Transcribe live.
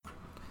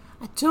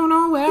I don't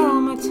know where all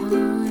my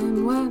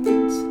time went.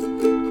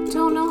 I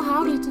don't know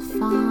how to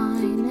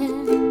define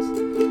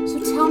it. So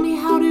tell me,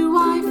 how do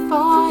I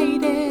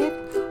fight it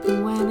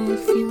when it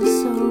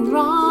feels so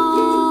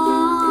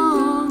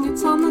wrong?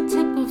 It's on the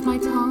tip of my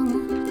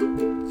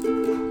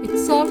tongue.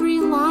 It's every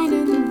line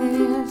in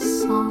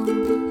this song.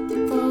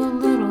 The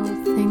little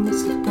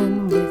things have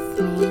been with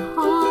me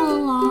all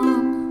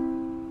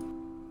along.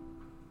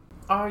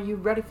 Are you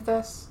ready for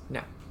this?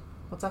 No.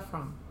 What's that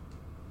from?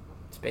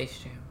 Space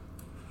Jam.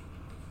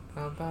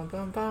 Bum, bum,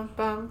 bum, bum,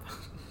 bum.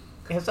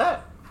 Is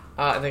that?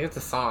 I think it's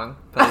a song,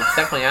 but it's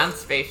definitely on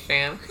Space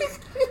Jam.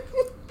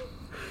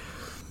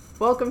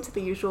 Welcome to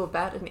the usual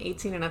Bet, an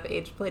 18 and up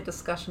age play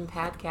discussion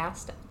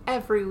podcast.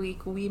 Every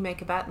week we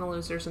make a bet and the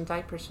losers in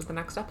diapers for the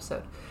next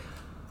episode.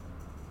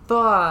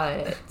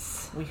 But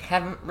We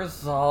haven't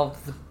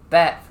resolved the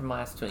bet from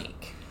last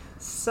week.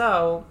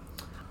 so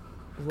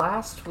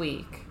last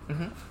week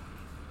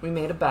we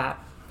made a bet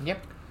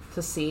Yep.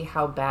 to see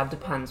how bad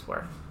Depends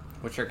were.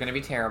 Which are going to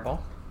be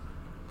terrible.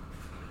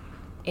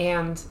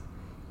 And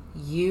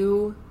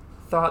you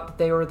thought that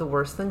they were the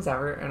worst things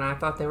ever, and I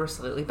thought they were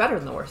slightly better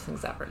than the worst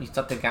things ever. You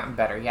thought they'd gotten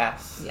better,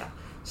 yes. Yeah.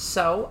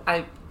 So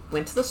I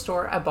went to the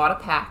store, I bought a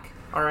pack.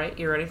 Alright,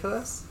 you ready for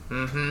this?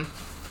 Mm-hmm.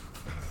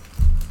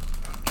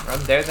 Well,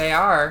 there they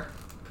are.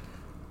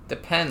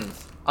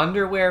 Depends.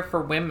 Underwear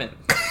for women.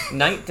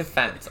 Night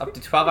defense. Up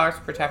to 12 hours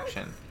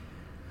protection.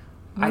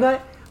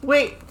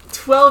 Wait,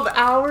 12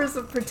 hours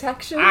of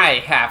protection? I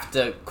have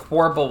to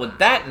quarble with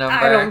that number.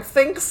 I don't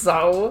think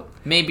so.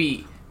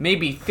 Maybe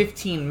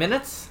 15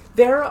 minutes?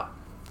 There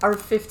are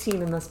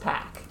 15 in this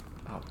pack.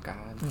 Oh,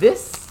 God.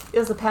 This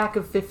is a pack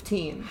of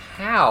 15.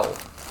 How?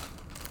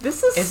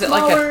 This is Is it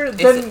like smaller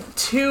than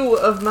two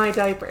of my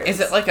diapers. Is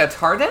it like a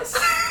TARDIS?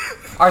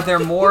 Are there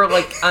more,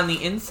 like, on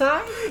the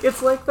inside?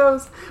 It's like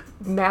those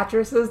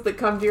mattresses that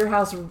come to your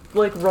house,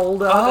 like,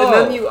 rolled up, Oh. and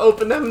then you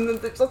open them, and then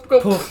they just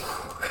go...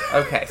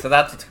 Okay, so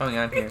that's what's going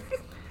on here.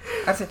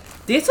 I said,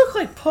 these look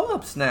like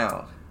pull-ups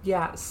now.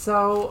 Yeah,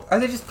 so... Are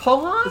they just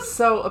pull-ons?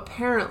 So,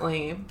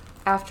 apparently,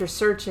 after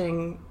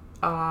searching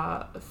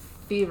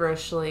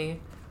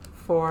feverishly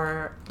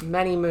for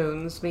many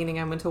moons, meaning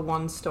I went to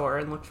one store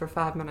and looked for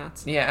 5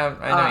 minutes. Yeah,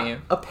 I know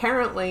you.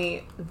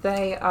 Apparently,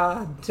 they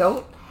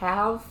don't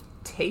have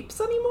tapes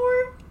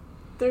anymore.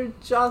 They're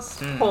just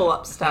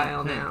pull-up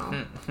style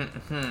now.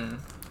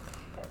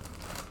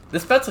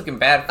 This bet's looking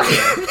bad for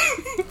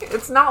you.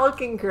 It's not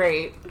looking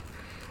great.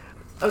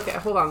 Okay,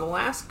 hold on. The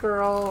last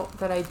girl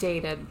that I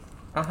dated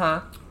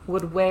Uh-huh.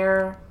 would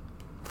wear...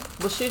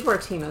 Well, she'd wear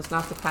Tina's,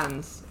 not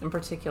Depends in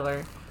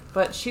particular.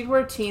 But she'd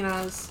wear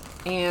Tina's,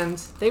 and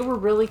they were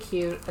really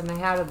cute, and they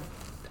had a...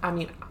 I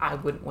mean, I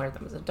wouldn't wear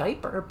them as a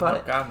diaper,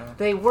 but Oh, God, no.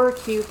 they were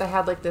cute. They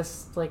had, like,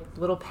 this, like,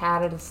 little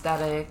padded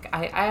aesthetic.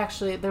 I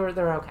actually... They're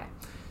okay.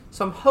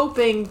 So I'm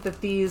hoping that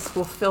these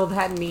will fill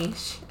that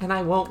niche, and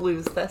I won't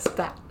lose this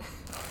bet.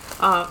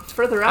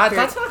 For the record...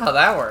 That's not how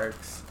that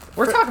works.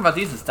 We're talking about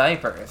these as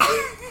diapers.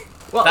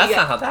 Well, That's yeah,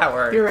 not how that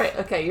works. You're right.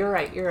 Okay, you're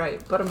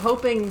right. But I'm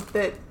hoping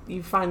that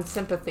you find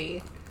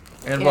sympathy.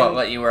 And what,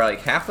 let you wear,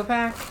 like, half the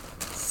pack?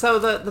 So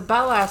the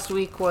bet last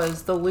week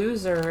was the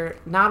loser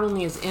not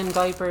only is in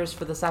diapers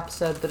for this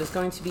episode, but is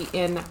going to be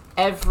in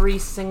every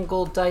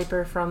single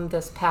diaper from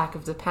this pack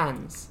of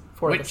Depends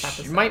for this Which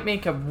episode. might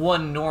make a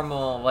one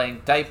normal,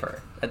 like,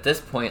 diaper at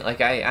this point. Like,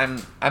 I'm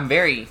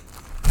very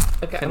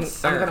Okay, I'm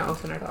concerned. going to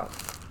open it up.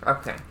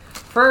 Okay.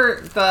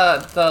 For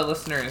the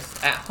listeners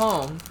at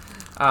home,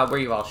 where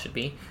you all should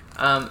be,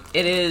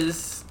 it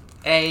is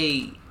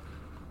a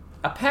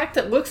pack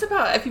that looks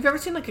about... If you've ever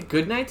seen, like, a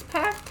Goodnights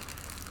pack,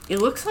 it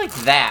looks like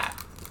that.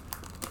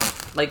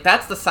 Like,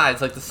 that's the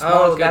size, like the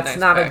small Goodnights that's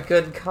not pack. a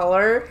good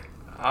color.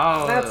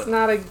 Oh. That's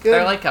not a good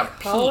They're like a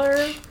color.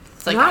 peach.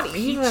 It's like Not a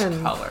peach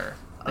even. color.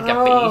 Like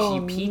Oh, a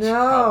beigey peach no.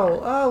 color.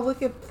 Oh,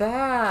 look at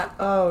that.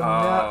 Oh, no.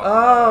 Oh.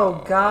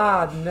 Oh,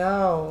 God,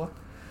 no.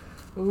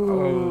 Ooh.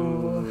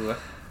 Ooh.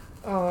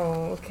 Oh,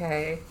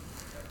 okay.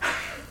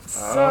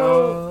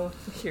 So,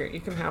 Oh. here,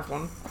 you can have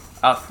one.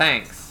 Oh,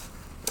 thanks.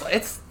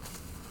 It's...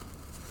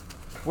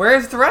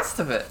 Where's the rest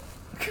of it?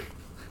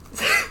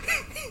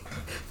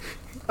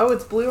 Oh,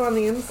 it's blue on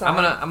the inside.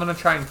 I'm gonna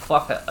try and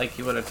fluff it like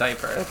you would a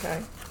diaper.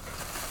 Okay.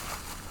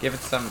 Give it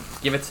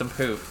some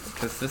poop,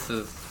 because this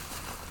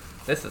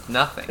is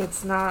nothing.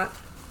 It's not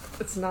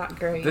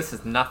great. This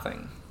is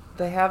nothing.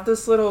 They have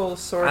this little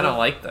sort I don't of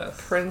like this.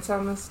 print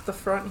on the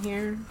front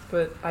here,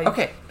 but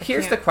Okay,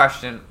 here's the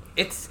question.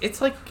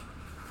 It's like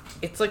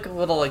a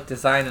little like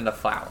design in a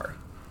flower,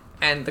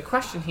 and the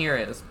question here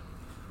is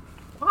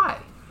why?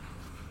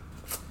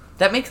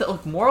 That makes it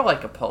look more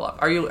like a pull-up.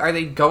 Are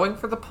they going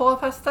for the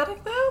pull-up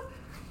aesthetic now?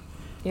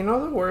 You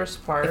know the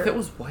worst part? If it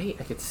was white,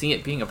 I could see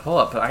it being a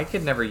pull-up, but I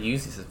could never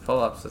use these as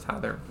pull-ups as how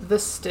they're... The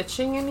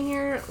stitching in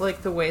here,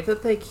 like the way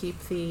that they keep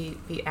the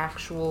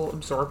actual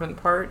absorbent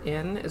part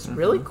in, is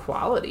really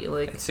quality.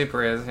 Like, It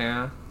super is,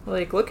 yeah.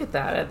 like look at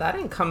that. That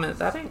ain't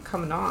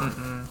coming off.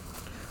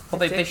 Well,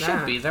 they dig should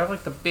that. be. They're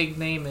like the big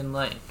name in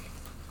like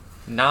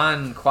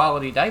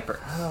non-quality diapers.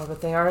 Oh, but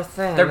they are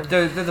thin.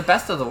 They're the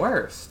best of the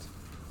worst.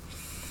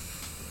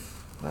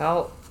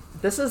 Well,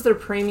 this is their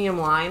premium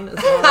line as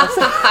well as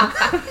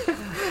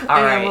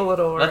All right. I'm a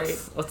little worried.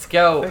 Let's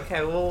go.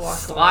 Okay, we'll walk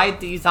Slide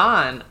these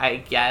on, I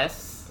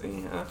guess.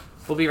 away. Yeah.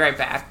 We'll be right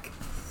back.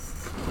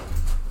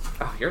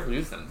 Oh, you're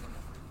losing.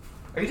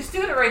 Are you just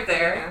doing it right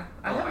there?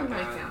 I Oh have my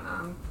my God. fan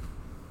on.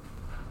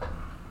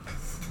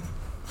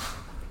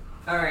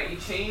 Alright, you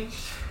changed?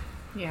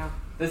 Yeah.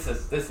 This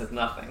is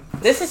nothing.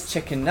 This is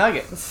chicken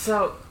nuggets.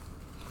 So,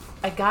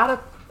 I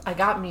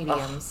got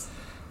mediums.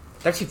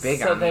 They're too big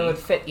so on they me. would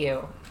fit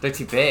you. They're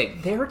too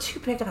big. They were too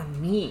big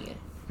on me.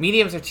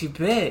 Mediums are too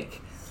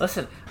big.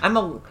 Listen, I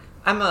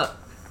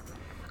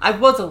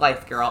was a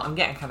lithe girl. I'm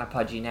getting kind of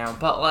pudgy now,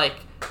 but like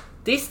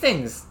these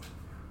things,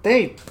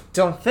 they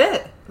don't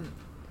fit.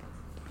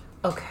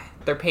 Okay.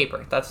 They're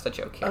paper. That's the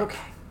joke here. Okay.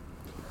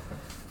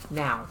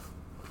 Now,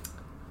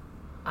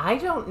 I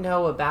don't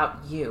know about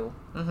you,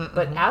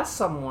 but as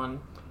someone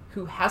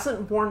who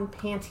hasn't worn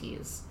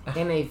panties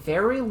in a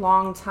very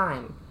long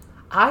time,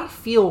 I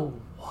feel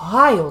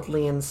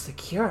wildly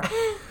insecure.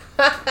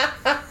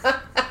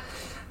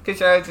 Because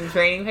you're in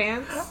training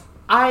pants?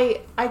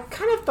 I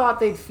kind of thought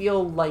they'd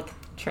feel like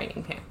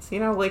training pants, you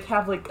know, like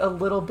have like a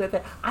little bit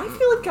that I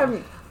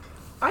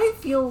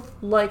feel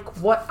like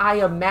what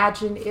I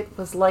imagine it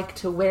was like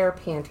to wear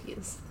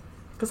panties.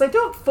 Because I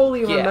don't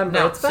fully remember.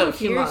 No, It's been a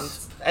few here's,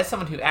 months. as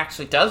someone who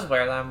actually does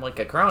wear them like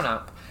a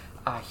grown-up,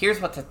 here's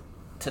what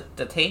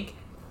to take.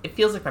 It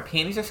feels like my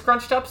panties are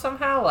scrunched up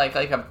somehow, like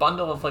a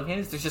bundle of like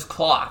panties. There's just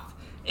cloth.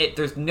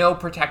 There's no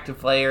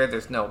protective layer.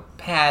 There's no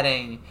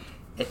padding.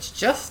 It's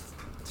just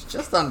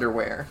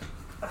underwear.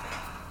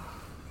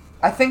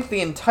 I think the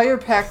entire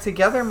pack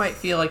together might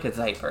feel like a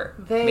diaper.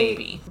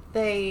 Maybe.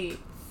 They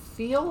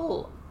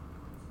feel...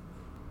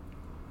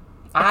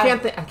 I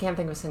can't think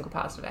of a single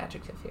positive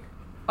adjective here.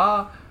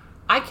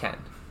 I can.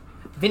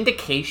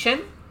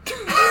 Vindication?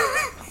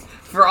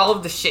 For all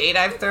of the shade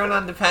I've thrown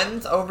on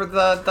Depends over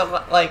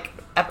the like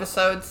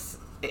episodes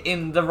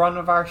in the run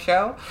of our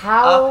show.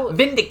 How...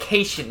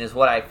 vindication is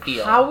what I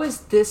feel. How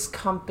is this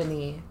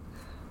company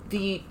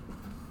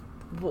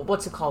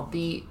what's it called?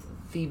 The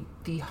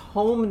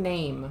home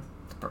name.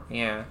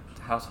 Yeah,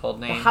 household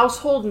name. The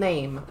household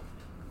name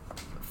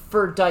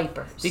for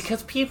diapers.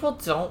 Because people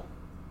don't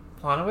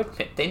want to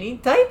admit they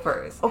need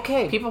diapers.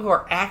 Okay. People who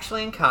are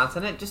actually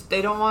incontinent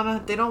they don't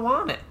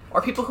want it.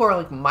 Or people who are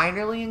like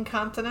minorly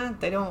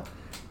incontinent, they don't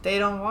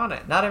want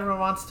it. Not everyone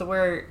wants to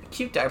wear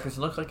cute diapers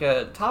and look like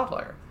a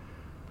toddler.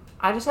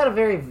 I just had a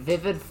very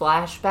vivid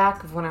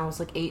flashback of when I was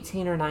like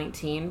 18 or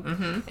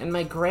 19, and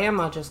my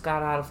grandma just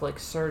got out of like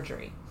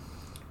surgery.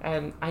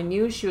 And I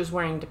knew she was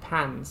wearing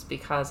Depends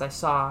because I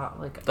saw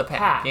like The a pack,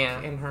 pack yeah.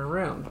 in her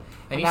room.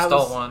 And you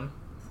stole one.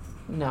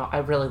 No, I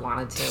really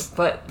wanted to.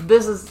 But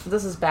this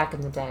is back in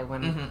the day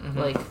when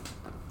like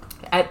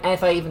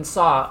if I even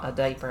saw a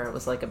diaper, it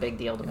was like a big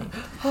deal to me.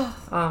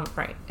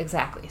 Right,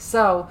 exactly.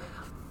 So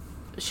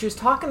she was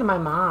talking to my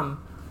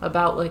mom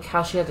about like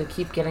how she had to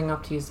keep getting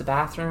up to use the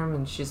bathroom,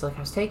 and she's like,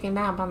 I was taking a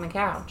nap on the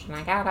couch and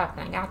I got up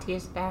and I got to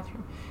use the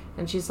bathroom,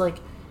 and she's like,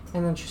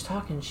 and then she was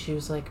talking, she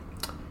was like,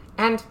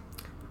 and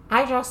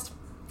I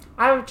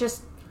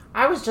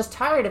was just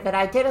tired of it.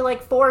 I did it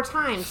like 4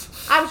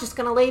 times. I was just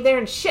gonna lay there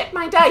and shit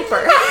my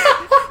diaper.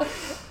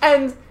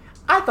 And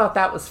I thought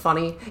that was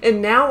funny,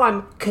 and now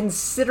I'm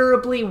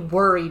considerably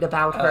worried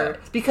about her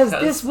because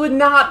this would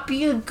not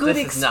be a good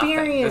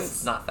experience. This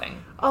is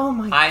nothing. Oh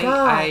my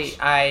gosh.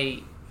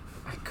 I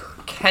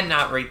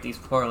cannot rate these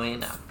poorly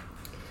enough.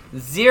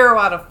 0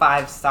 out of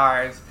 5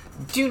 stars.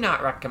 Do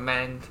not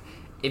recommend.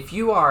 If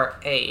you are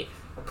a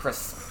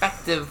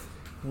prospective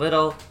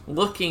little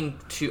looking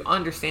to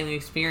understand the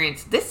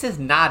experience, this is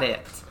not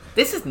it.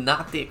 This is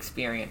not the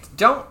experience.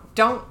 Don't.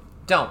 You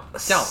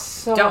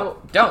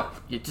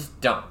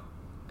just don't.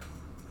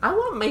 I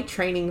want my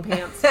training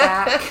pants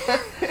back.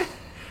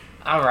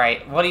 All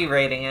right, what are you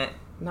rating it?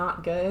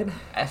 Not good.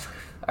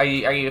 Are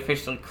you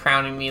officially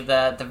crowning me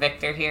the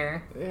victor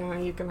here? Yeah,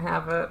 you can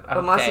have it.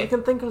 Unless you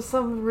can think of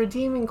some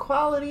redeeming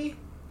quality.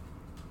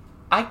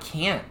 I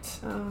can't.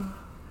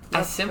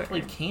 I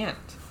simply fair. can't.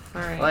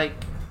 All right. Like,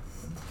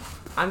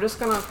 I'm just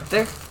gonna...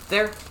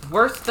 They're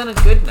worse than a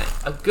good night.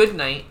 A good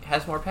night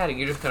has more padding.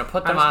 You're just gonna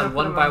put them on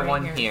one by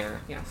one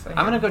here. Yes,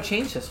 I'm gonna go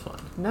change this one.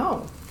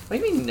 No. What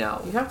do you mean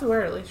no? You have to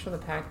wear it at least for the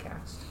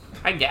podcast.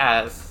 I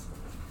guess.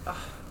 Ugh,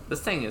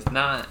 this thing is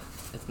not.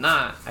 It's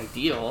not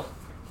ideal.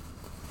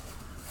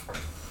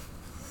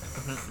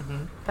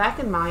 Back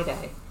in my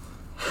day,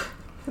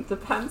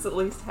 Depends at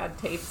least had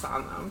tapes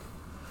on them.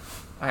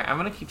 All right, I'm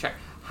gonna keep track.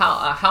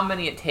 How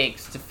many it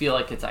takes to feel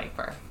like a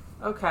diaper?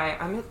 Okay,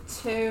 I'm at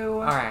 2.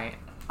 All right.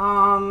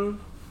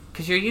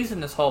 Because you're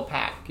using this whole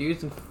pack. You're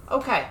using.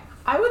 Okay,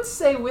 I would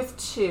say with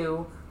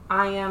 2,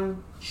 I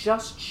am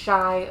just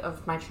shy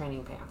of my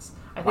training pants.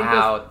 I think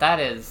Wow, that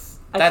is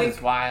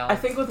wild. I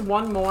think with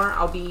 1 more,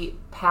 I'll be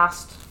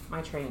past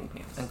my training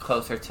pants. And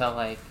closer to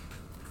like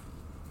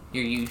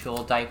your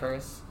usual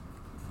diapers.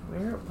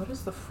 What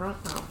is the front?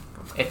 Oh,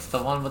 okay. It's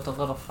the one with the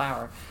little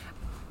flower.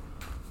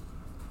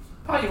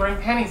 Oh, you're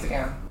wearing panties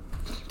again.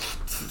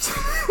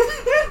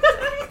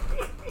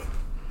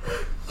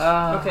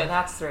 Okay,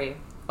 that's 3.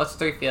 What's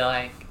 3 feel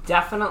like?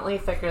 Definitely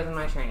thicker than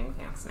my training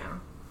pants now.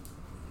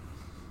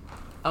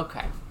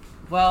 Okay.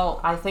 Well,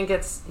 I think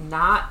it's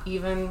not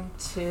even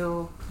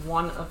to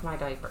one of my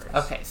diapers.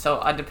 okay, so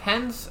a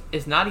Depends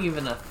is not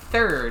even a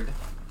third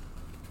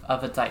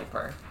of a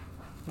diaper.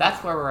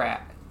 That's where we're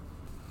at.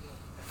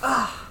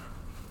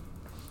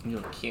 You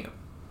look cute.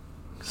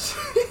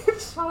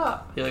 Shut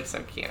up. You look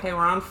so cute. Okay, we're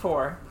on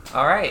 4.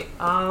 All right.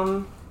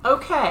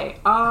 Okay.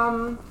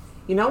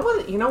 You know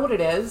what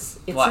it is?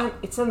 It's What?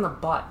 it's in the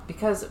butt,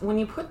 because when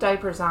you put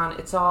diapers on,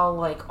 it's all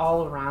like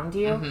all around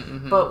you.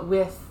 Mm-hmm. But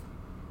with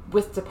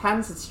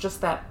Depends, it's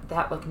just that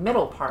like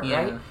middle part,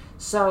 Yeah. right?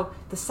 So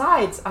the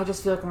sides, I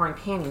just feel like I'm wearing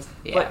panties.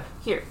 Yeah. But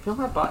here, feel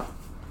my butt.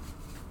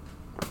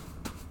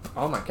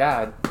 Oh my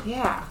god.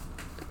 Yeah.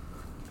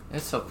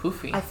 It's so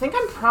poofy. I think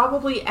I'm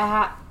probably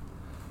at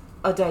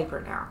a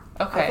diaper now.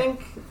 Okay. I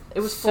think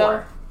it was So-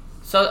 4.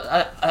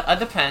 So a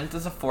Depends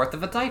is a fourth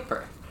of a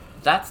diaper.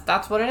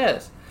 That's what it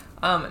is.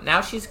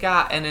 Now she's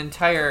got an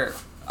entire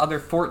other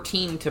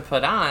 14 to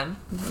put on.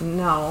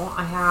 No,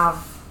 I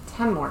have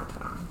 10 more to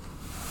put on.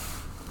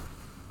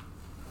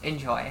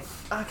 Enjoy.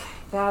 Okay,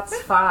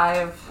 that's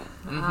 5.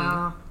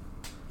 Mhm.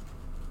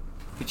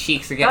 Your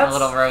cheeks are getting a That's-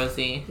 little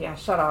rosy. Yeah,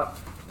 shut up.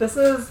 This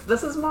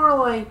is more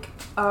like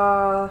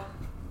a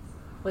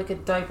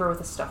diaper with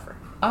a stuffer.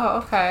 Oh,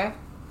 okay.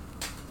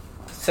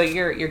 So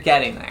you're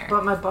getting there.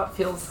 But my butt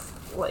feels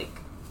like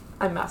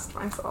I messed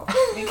myself.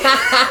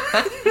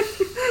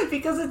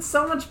 Because it's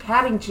so much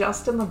padding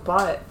just in the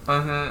butt.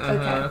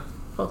 Okay,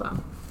 hold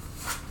on.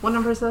 What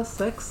number is this?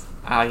 6?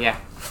 Oh yeah.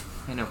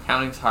 I know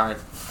counting's hard,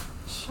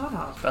 Shut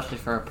up. especially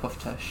for a poof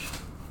tush.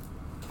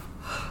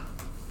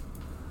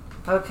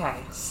 Okay,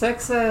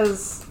 6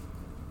 is...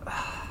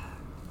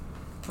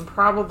 I'm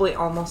probably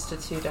almost to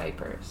 2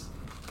 diapers.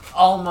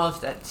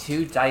 Almost at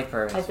 2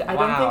 diapers. I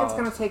don't think it's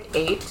going to take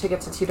 8 to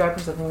get to 2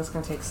 diapers. I think it's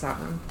going to take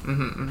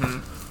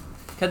 7.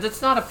 Because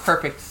it's not a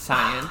perfect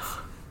science.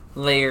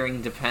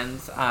 Layering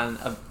depends on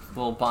a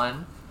little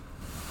bun.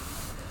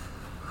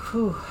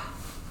 Whew.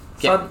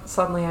 Yeah.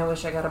 Suddenly I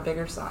wish I got a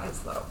bigger size,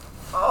 though.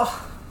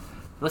 Oh.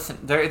 Listen,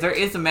 there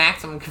is a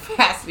maximum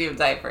capacity of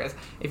diapers.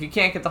 If you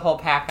can't get the whole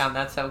pack on,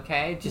 that's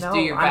okay. Just No, do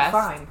your best.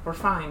 I'm fine. We're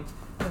fine.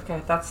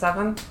 Okay, that's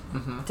 7.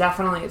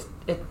 Definitely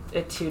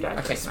it 2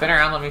 diapers. Okay, spin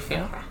around, let me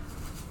feel. Okay.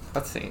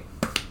 Let's see.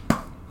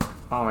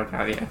 Oh my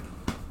god, yeah.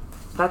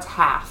 That's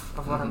half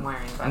of what I'm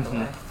wearing, by the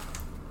way.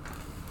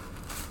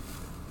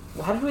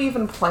 Why did we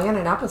even plan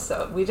an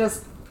episode? We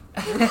just...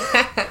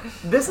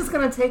 This is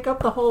going to take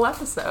up the whole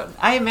episode.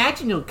 I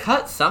imagine you'll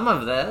cut some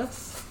of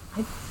this.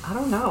 I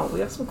don't know.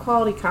 We have some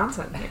quality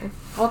content here.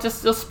 Well,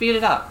 you'll speed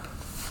it up.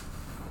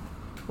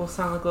 We'll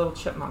sound like little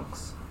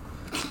chipmunks.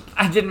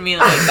 I didn't mean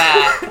it like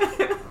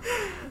that.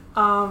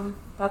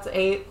 That's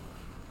 8.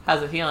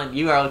 How's it feeling?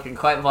 You are looking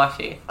quite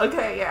blushy.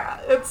 Okay, yeah.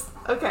 It's...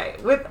 Okay.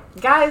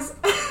 Guys,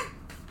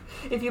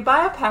 if you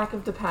buy a pack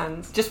of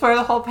Depends... Just wear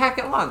the whole pack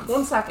at once.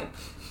 1 second.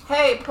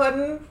 Hey,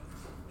 Puddin'.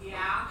 Yeah,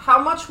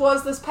 How much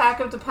was this pack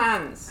of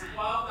Depends?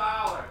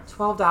 $12.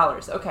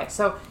 $12. Okay,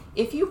 so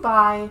if you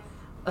buy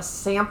a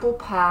sample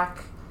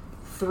pack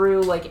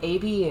through like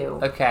ABU,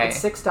 Okay. it's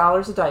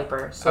 $6 a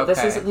diaper. So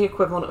this is Okay. the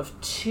equivalent of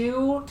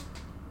 2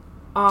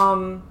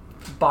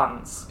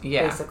 buns,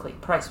 Yeah. basically,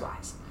 price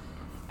wise.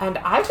 And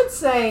I would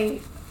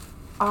say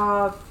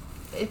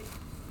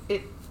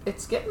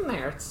it's getting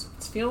there. It's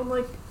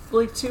feeling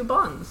like 2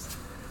 buns.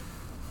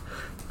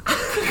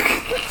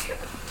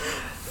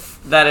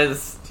 That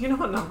is, Do you know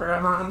what number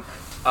I'm on?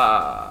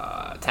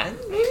 10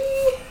 maybe?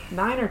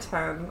 9 or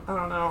 10? I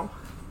don't know.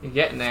 You're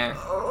getting there.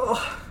 Ugh.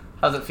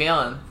 How's it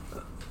feeling?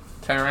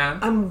 Turn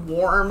around. I'm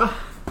warm.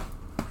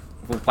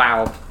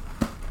 Wow.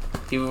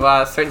 You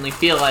certainly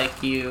feel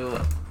like you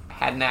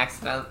had an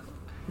accident.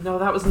 No,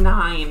 that was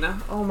 9.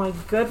 Oh my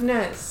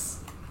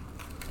goodness.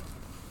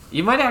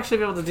 You might actually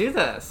be able to do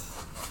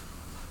this.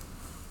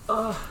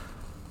 Ugh.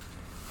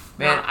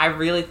 Man, No. I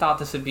really thought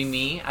this would be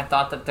me. I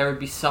thought that there would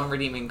be some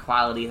redeeming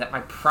quality, that my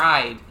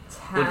pride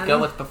would 10. go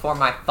with before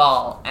my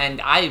fall. And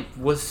I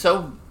was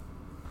so...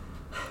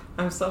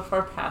 I'm so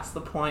far past the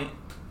point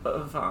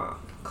of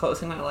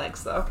closing my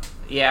legs, though.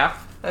 Yeah.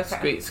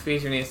 Okay.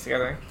 Squeeze your knees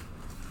together.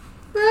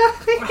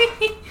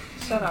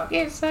 Shut up.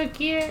 You're so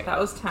cute. That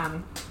was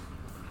 10.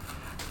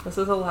 This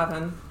is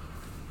 11.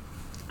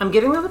 I'm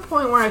getting to the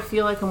point where I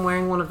feel like I'm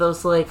wearing one of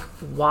those, like,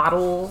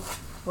 waddle,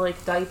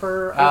 like,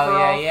 diaper Oh,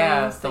 overall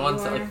yeah. things The that ones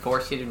you that, wear. like,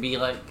 force you to be,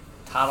 like,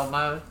 toddle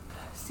mode.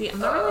 See, I'm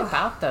not really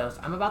about those.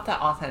 I'm about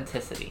that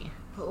authenticity.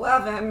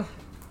 11.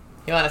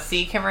 You want to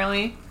see,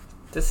 Kimberly?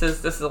 This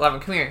is 11.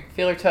 Come here.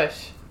 Feel her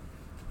tush.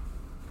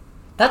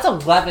 That's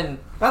 11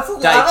 That's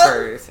 11?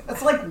 diapers.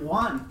 That's like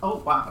 1. Oh,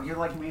 wow. You're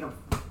like made of...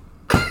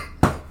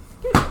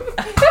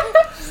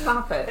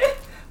 Stop it.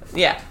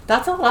 Yeah,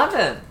 that's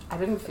 11. I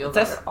didn't feel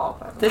That's- that at all.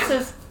 By the This way.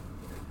 is...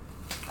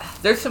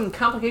 There's some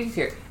complications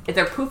here.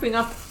 They're pooping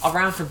up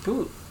around her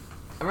boot.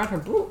 Around her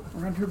boot.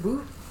 Around her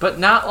boot? But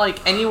not,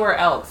 like, anywhere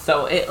else.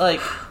 So it,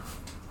 like...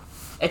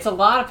 It's a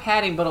lot of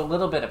padding, but a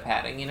little bit of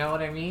padding. You know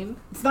what I mean?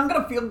 It's not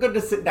gonna feel good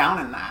to sit down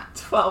in that.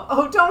 12.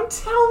 Oh, don't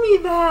tell me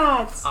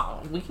that.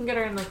 Oh, we can get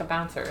her in like a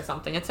bouncer or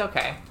something. It's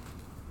okay.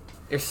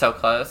 You're so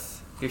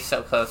close. You're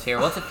so close here.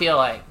 What's it feel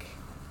like?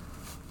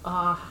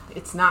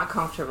 It's not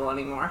comfortable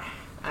anymore.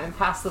 I'm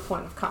past the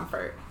point of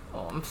comfort.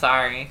 Oh, I'm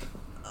sorry.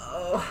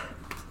 Oh,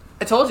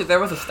 I told you there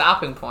was a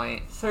stopping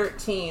point.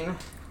 13.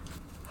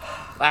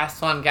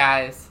 Last one,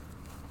 guys.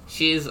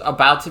 She's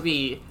about to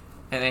be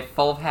in a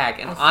full pack,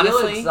 and I feel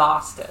honestly,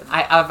 exhausted.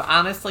 I've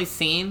honestly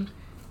seen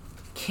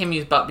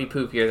Kimmy's butt be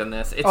poopier than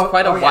this. It's Oh,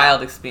 quite a oh, yeah.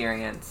 wild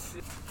experience.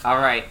 All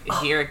right,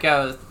 here it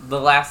goes. The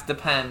last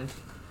depend.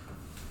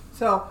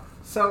 So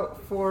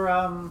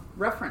for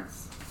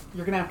reference,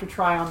 you're gonna have to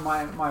try on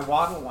my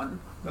waddle one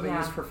that I Yeah.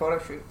 use for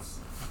photo shoots.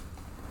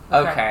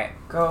 Okay.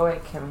 Go away,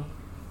 Kimmy.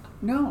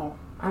 No,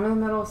 I'm in the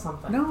middle of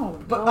something. no,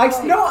 but Go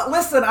away.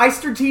 listen, I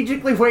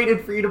strategically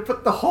waited for you to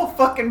put the whole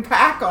fucking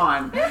pack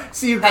on,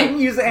 so you Hey, couldn't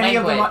use any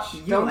of language. the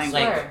you Don't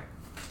language. swear.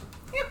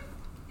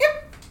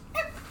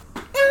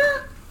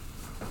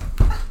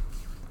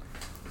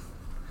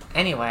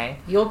 Anyway,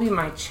 You'll be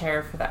my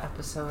chair for the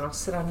episode. I'll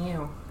sit on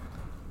you.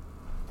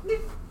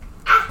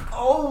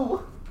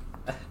 Oh,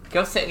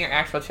 go sit in your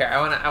actual chair.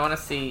 I wanna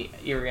see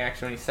your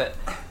reaction when you sit.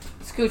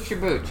 Scooch your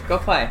booch. Go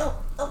play.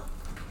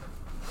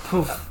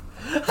 Poof.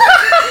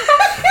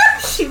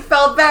 She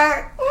fell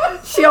back.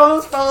 She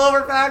almost fell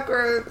over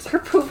backwards. Her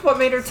poof what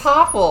made her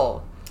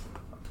topple.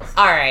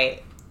 All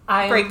right,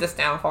 break this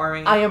down for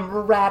me. I am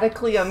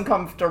radically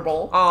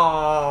uncomfortable.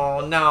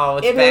 Oh no,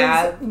 it's It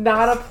bad. is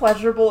not a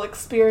pleasurable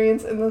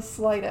experience in the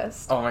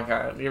slightest. Oh my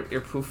god, you're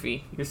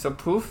poofy. You're so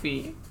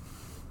poofy.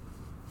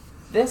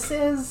 This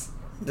is...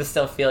 Does it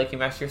still feel like you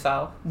messed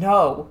yourself?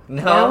 No.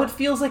 No? Now it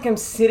feels like I'm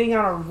sitting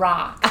on a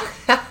rock.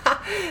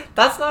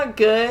 That's not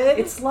good.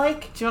 It's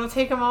like Do you want to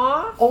take them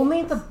off?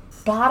 only the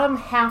bottom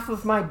half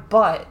of my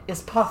butt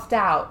is puffed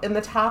out and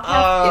the top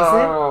half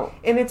Oh.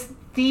 isn't. And it's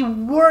the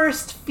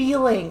worst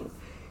feeling.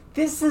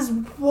 This is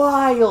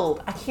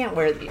wild. I can't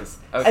wear these.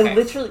 Okay. I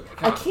literally...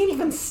 I can't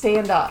even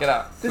stand up. Get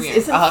up. This Come here.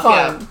 isn't I'll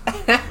fun.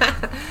 help you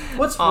up.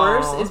 What's Aw.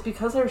 worse is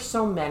because there's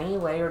so many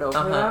layered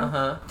over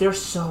them, they're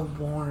so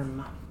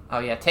warm. Oh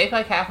yeah, take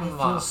like half of It them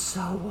feels off.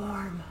 so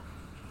warm.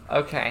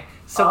 Okay,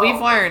 so Oh we've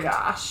my learned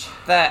gosh.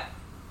 that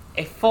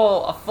a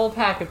full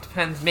pack of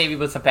Depends maybe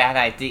was a bad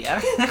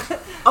idea.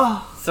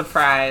 Oh,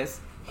 Surprise.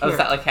 Oh, is Here.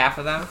 that like half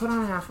of them? put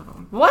on half of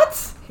them.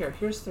 What?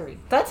 Here's 3.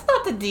 That's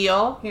not the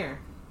deal. Here.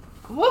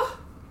 What?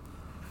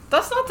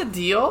 That's not the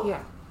deal.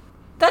 Yeah.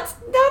 That's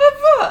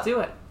not a. Do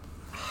it.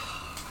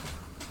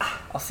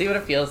 I'll see what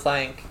it feels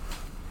like.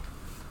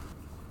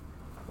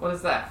 What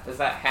is that? Is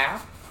that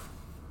half?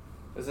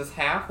 Is this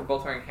half? We're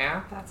both wearing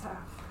half? That's half.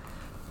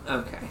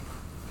 Okay.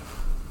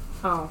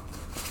 Oh.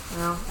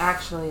 Well,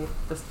 actually,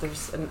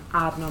 there's an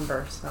odd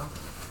number, so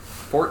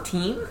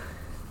 14?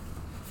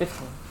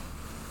 15.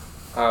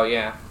 Oh,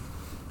 yeah.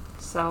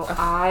 So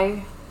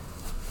I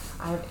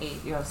have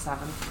 8. You have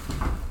 7.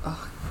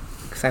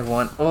 Because I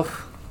won.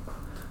 Oof.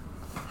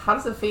 How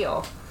does it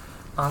feel?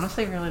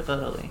 Honestly, really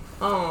literally.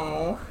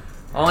 Oh.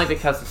 Only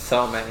because of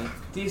so many.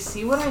 Do you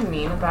see what I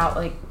mean about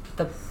like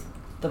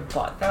the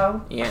butt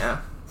though? Yeah.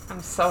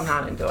 I'm so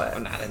not into it.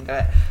 I'm not into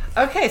it.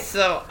 Okay,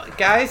 so,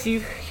 guys,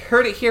 you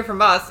heard it here from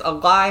us.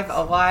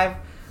 Alive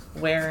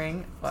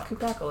wearing... What? Scoot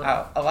back a little.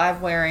 Oh,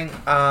 alive wearing,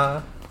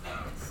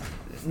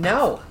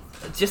 no.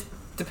 It just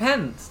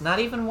depends. Not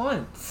even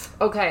once.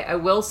 Okay, I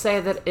will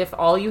say that if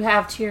all you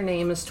have to your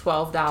name is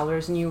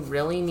 $12 and you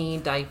really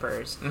need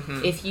diapers,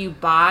 if you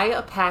buy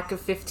a pack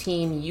of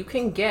 15, you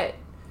can get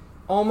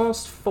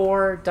almost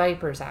 4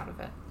 diapers out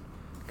of it.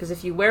 Because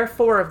if you wear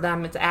 4 of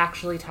them, it's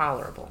actually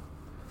tolerable.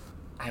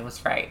 I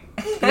was right.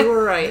 You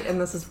were right, and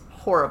this is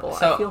horrible.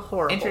 So, I feel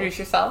horrible. introduce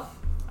yourself.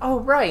 Oh,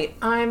 right.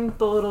 I'm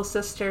the little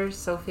sister,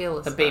 Sophia The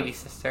Elizabeth. baby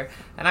sister.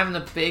 And I'm the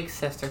big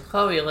sister,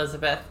 Chloe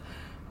Elizabeth.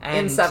 And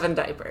In 7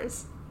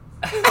 diapers.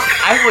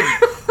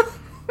 I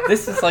would...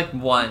 This is like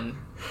 1.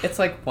 It's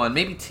like 1,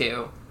 maybe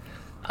 2.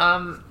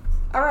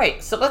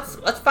 Alright, so let's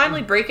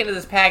finally break into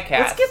this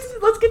podcast.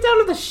 Let's get down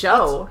to the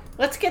show.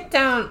 Let's get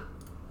down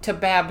to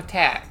Bab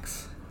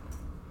Tax.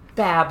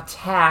 Bab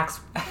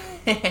tax.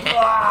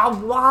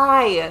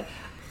 Why?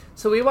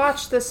 So we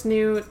watched this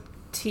new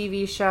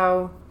TV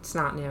show. It's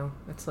not new.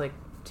 It's like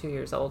 2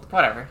 years old.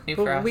 Whatever. New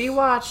for But us. we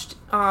watched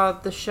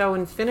the show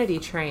Infinity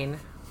Train,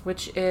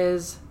 which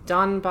is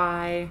done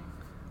by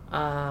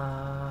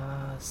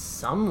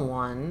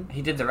someone.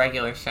 He did the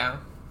regular show,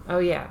 Oh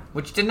yeah.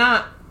 which did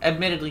not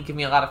admittedly give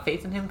me a lot of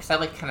faith in him because I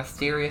like kind of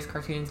serious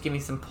cartoons. Give me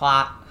some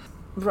plot.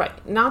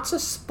 Right. Not to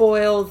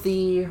spoil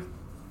the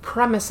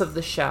premise of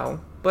the show,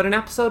 but in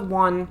episode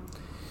 1,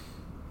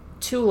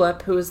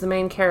 Tulip, who is the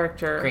main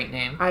character, Great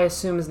name. I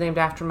assume is named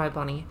after my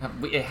bunny.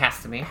 It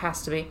has to be. It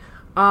has to be.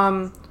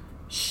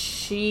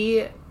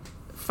 She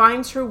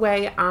finds her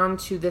way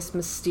onto this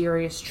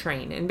mysterious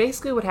train. And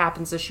basically what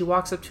happens is she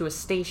walks up to a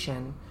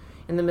station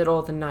in the middle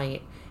of the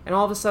night, and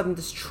all of a sudden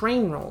this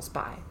train rolls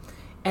by.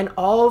 and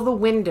all the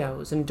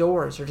windows and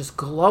doors are just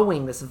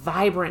glowing this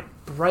vibrant,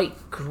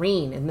 bright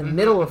green in the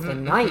middle of the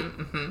night.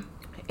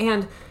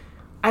 And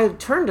I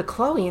turn to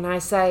Chloe and I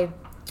say,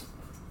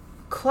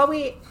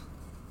 Chloe,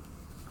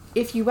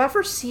 if you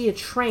ever see a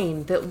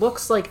train that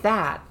looks like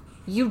that,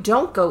 you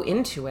don't go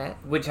into it.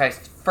 Which I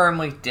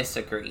firmly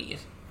disagreed.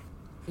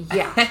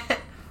 Yeah.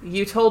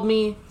 You told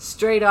me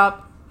straight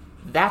up,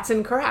 that's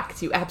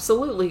incorrect. You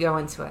absolutely go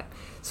into it.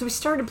 So we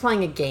started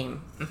playing a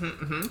game.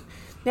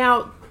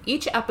 Now,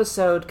 each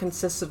episode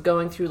consists of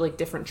going through, like,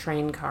 different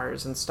train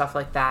cars and stuff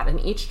like that. And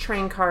each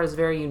train car is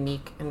very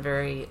unique and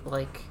very,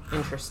 like,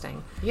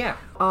 interesting. Yeah.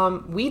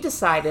 We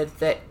decided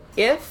that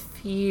if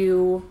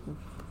you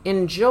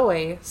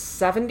enjoy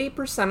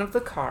 70% of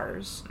the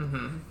cars,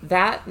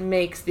 that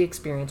makes the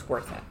experience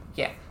worth it.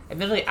 Yeah.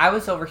 Admittedly, I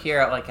was over here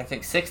at, like, I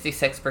think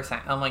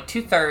 66%. I'm like,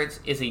 2/3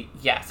 is a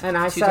yes. And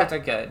I 2/3 said, are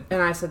good.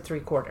 And I said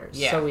 3/4.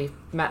 Yeah. So we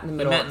met in the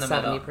middle met at in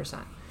the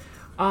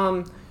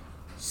 70%.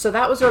 So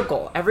that was our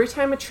goal. Every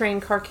time a train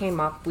car came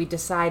up, we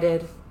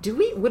decided,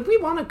 would we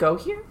want to go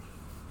here?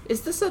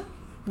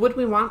 Would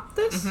we want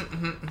this?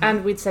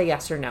 And we'd say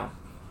yes or no.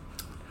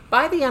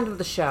 By the end of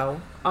the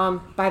show,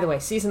 by the way,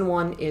 season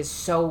 1 is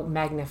so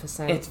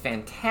magnificent. It's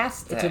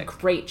fantastic. It's a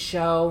great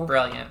show.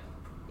 Brilliant.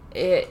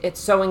 It's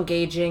so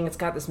engaging. It's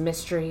got this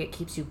mystery. It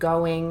keeps you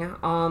going.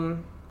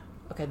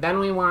 Okay, then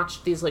we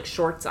watched these, like,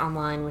 shorts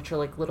online, which are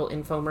like little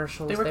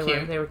infomercials.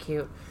 They were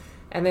cute.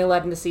 And they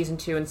led into season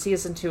 2, and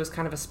season 2 was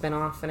kind of a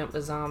spin-off, and it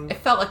was It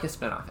felt like a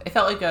spin-off. It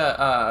felt like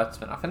a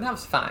spin-off, and that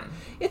was fine.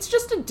 It's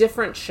just a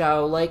different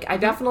show. Like, I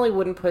definitely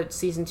wouldn't put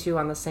season 2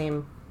 on the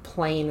same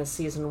plane as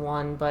season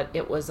 1, but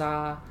it was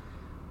fun.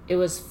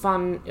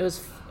 It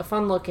was a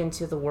fun look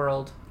into the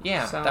world.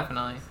 Yeah, So,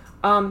 definitely.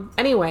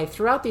 Anyway,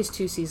 throughout these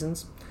 2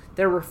 seasons,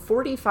 there were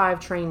 45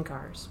 train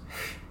cars.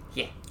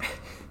 Yeah.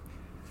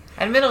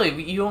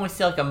 Admittedly, you only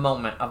see, like, a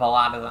moment of a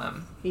lot of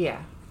them.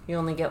 Yeah, you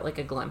only get, like,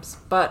 a glimpse.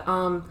 But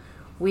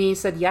we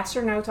said yes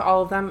or no to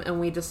all of them, and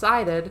we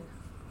decided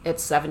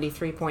it's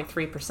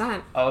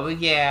 73.3%. Oh,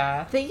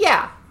 yeah. That,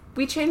 yeah,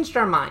 we changed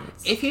our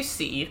minds. If you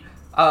see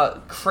a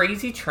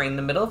crazy train in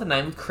the middle of the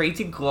night with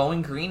crazy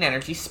glowing green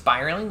energy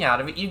spiraling out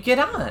of it, you get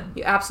on.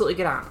 You absolutely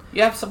get on.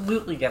 You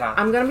absolutely get on.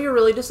 I'm going to be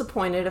really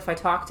disappointed if I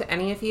talk to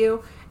any of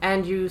you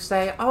and you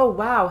say, oh,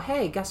 wow,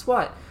 hey, guess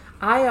what?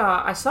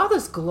 I saw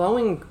this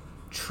glowing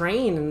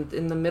train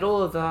in the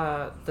middle of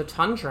the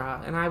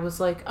tundra, and I was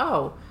like,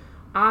 oh,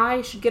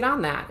 I should get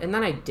on that. And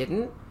then I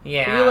didn't.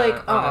 Yeah, and you're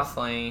like, oh.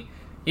 honestly.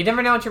 You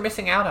never know what you're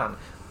missing out on.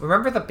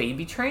 Remember the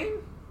baby train?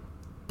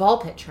 Ball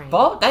pit train.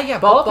 Ball pit train.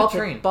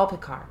 Ball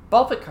pit car.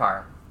 Ball pit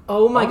car.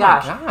 Oh my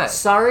gosh. God.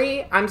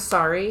 I'm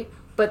sorry,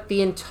 but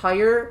the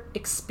entire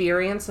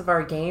experience of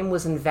our game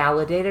was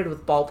invalidated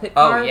with ball pit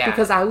car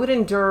because I would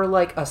endure,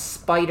 like, a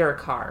spider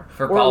car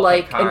for or ball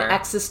like pit car. an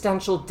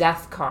existential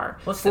death car.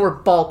 Listen, for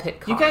ball pit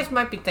car. You guys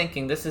might be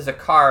thinking this is a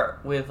car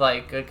with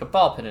like a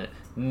ball pit in it.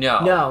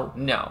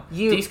 No.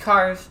 These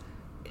cars,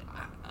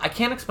 I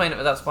can't explain it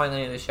without spoiling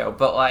any of the show,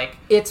 but like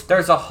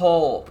there's a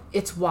whole.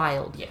 It's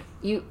wild. Yeah.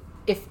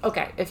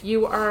 If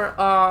you are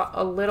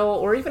a little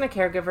or even a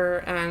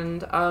caregiver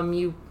and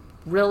you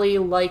really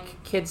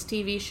like kids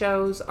TV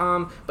shows,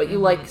 but you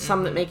like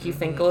some that make you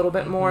think a little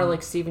bit more,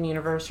 like Steven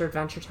Universe or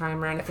Adventure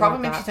Time or anything. It probably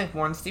like makes you think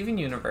more than Steven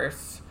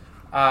Universe,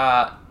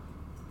 and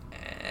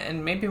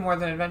maybe more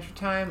than Adventure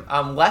Time,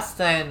 less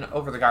than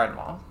Over the Garden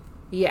Wall.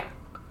 Yeah.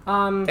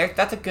 I think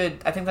that's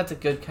a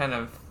good kind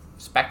of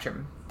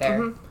spectrum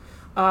there.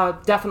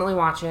 Definitely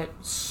watch it.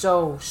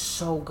 So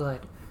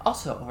good.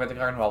 Also, Over the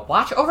Garden Wall.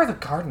 Watch Over the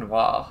Garden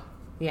Wall.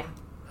 Yeah.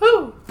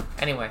 Whoo!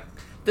 Anyway.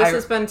 This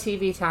has been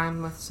TV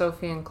time with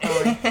Sophie and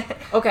Chloe.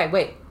 Okay,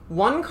 wait.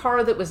 One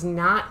car that was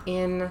not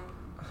in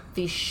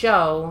the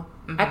show,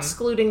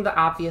 excluding the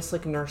obvious,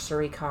 like,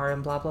 nursery car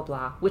and blah, blah,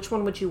 blah. Which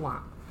one would you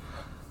want?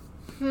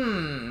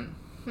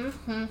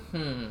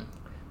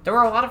 There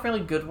were a lot of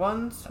really good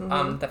ones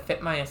that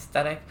fit my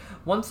aesthetic.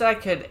 Ones that I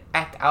could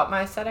act out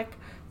my aesthetic.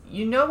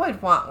 You know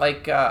I'd want,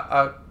 like,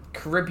 a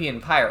Caribbean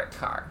pirate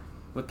car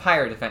with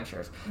pirate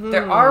adventures.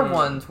 There are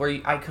ones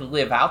where I could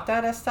live out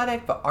that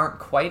aesthetic but aren't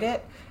quite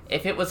it.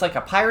 If it was, like,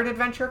 a pirate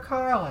adventure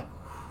car, like...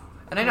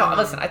 And I know,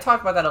 listen, I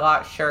talk about that a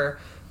lot, sure,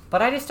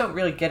 but I just don't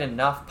really get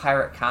enough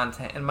pirate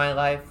content in my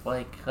life.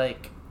 Like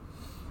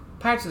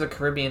Pirates of the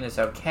Caribbean is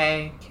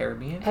okay.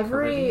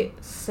 Every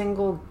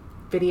single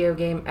video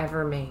game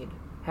ever made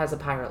has a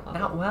pirate level.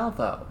 Not well,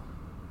 though.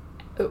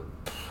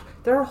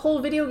 There are whole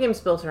video games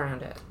built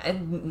around it.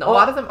 And a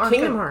lot of them aren't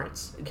Kingdom good.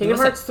 Hearts. Kingdom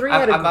Hearts 3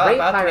 had a great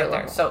pirate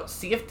level. So,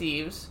 Sea of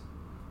Thieves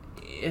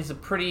is a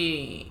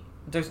pretty...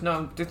 There's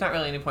not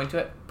really any point to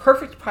it.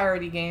 Perfect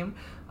piratey game.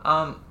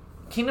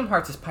 Kingdom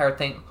Hearts' pirate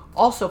thing,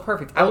 also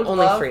perfect.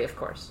 Only 3, of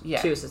course. Yeah.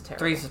 2 is terrible.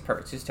 3 is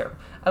perfect. 2 is terrible.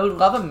 I would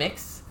love a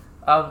mix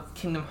of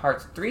Kingdom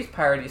Hearts 3's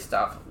piratey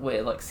stuff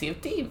with, like, Sea of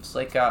Thieves,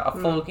 like a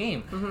full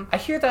game. I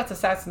hear that's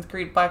Assassin's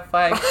Creed Black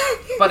Flag,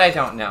 but I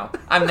don't know.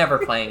 I'm never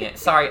playing it.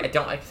 Sorry, I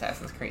don't like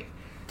Assassin's Creed.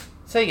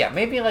 So yeah,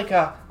 maybe like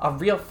a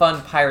real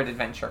fun pirate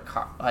adventure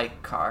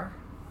car.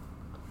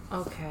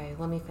 Okay,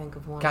 let me think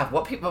of one. God,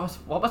 what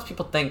must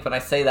people think when I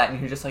say that and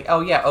you're just like, oh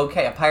yeah,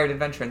 okay, a pirate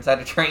adventure inside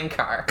a train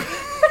car.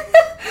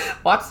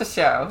 Watch the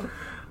show.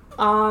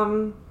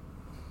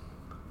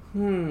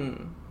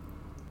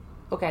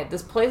 Okay,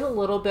 this plays a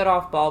little bit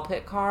off ball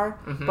pit car,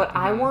 but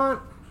I want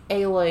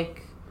a,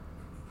 like,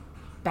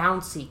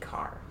 bouncy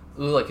car.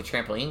 Ooh, like a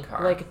trampoline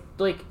car.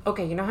 Like,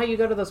 okay, you know how you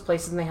go to those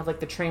places and they have, like,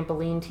 the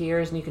trampoline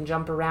tiers and you can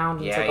jump around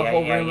and it's like a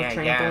whole room of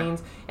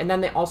trampolines? And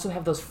then they also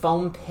have those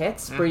foam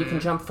pits where you can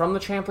jump from the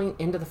trampoline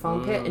into the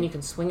foam pit and you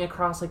can swing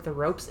across, like, the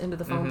ropes into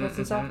the foam pits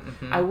and stuff.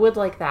 I would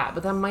like that,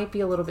 but that might be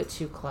a little bit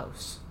too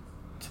close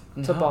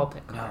to ball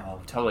pit car.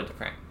 No, totally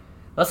different.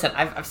 Listen,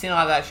 I've seen a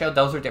lot of that show.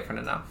 Those are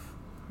different enough.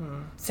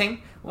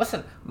 Same.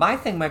 Listen, my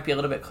thing might be a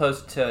little bit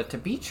close to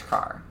beach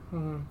car,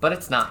 but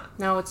it's not.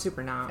 No, it's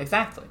super not.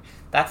 Exactly.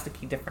 That's the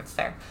key difference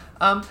there.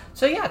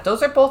 So yeah,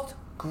 those are both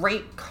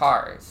great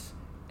cars,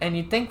 and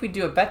you'd think we'd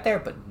do a bet there,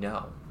 but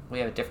no, we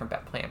have a different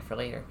bet planned for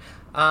later.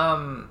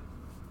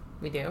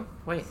 We do?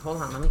 Wait,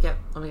 hold on. Let me get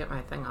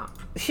my thing up.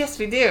 Yes,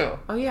 we do.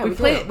 Oh yeah,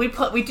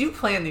 we do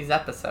plan these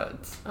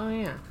episodes. Oh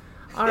yeah.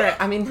 All right.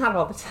 I mean, not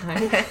all the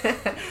time.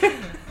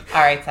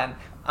 All right then.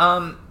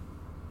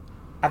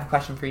 I have a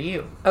question for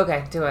you.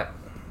 Okay, do it.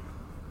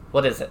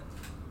 What is it?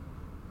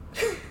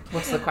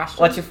 What's the question?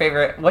 What's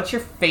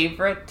your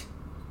favorite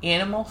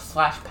animal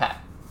 / pet?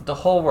 The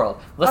whole world.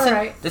 Listen, all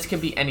right. This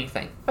could be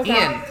anything.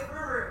 Okay.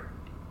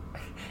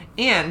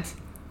 And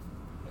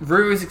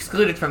Rue is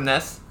excluded from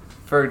this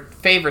for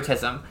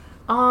favoritism.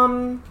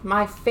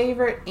 My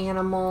favorite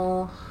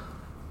animal.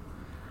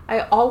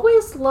 I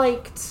always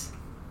liked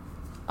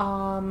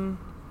pandas.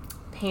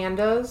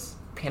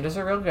 Pandas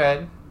are real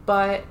good.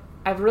 But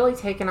I've really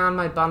taken on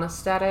my bun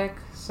aesthetic,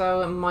 so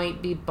it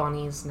might be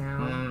bunnies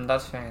now.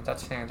 That's fair.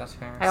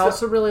 I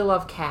also really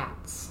love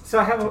cats. So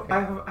I have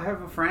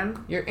a friend.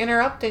 You're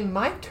interrupting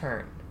my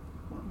turn.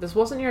 This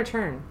wasn't your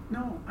turn.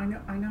 No, I know.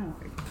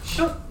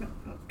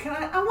 Can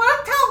I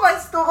want to tell my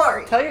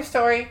story. Tell your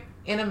story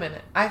in a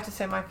minute. I have to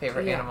say my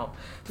favorite animal.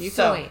 You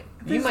can wait.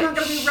 This is not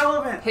going to be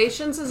relevant.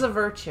 Patience is a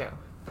virtue.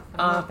 I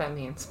don't know what that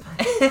means.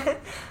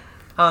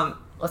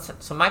 Listen,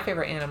 so my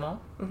favorite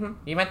animal,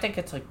 you might think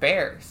it's like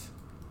bears.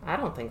 I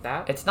don't think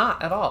that. It's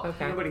not at all.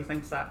 Okay. Nobody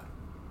thinks that.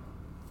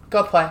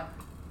 Go play.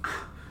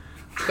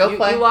 Go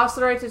play. You lost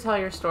the right to tell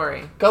your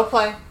story. Go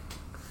play.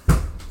 I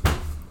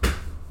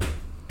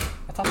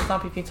thought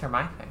Stompy Pete's are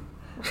my thing.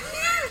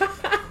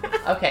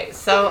 Okay,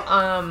 so,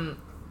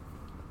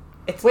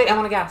 Wait, I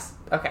want to guess.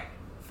 Okay.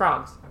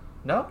 Frogs.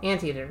 No?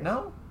 Anteaters.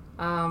 No?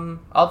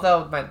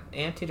 Although my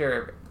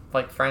anteater,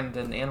 like, friend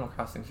in Animal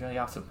Crossing is really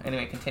awesome.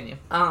 Anyway, continue.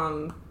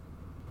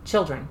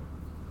 Children.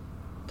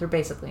 They're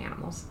basically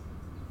animals.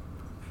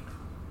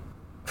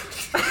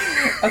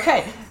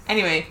 Okay.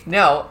 Anyway,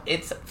 no,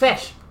 it's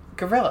Fish.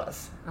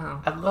 gorillas.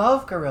 Oh. I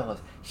love gorillas.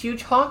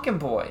 Huge honking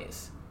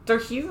boys. They're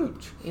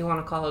huge. You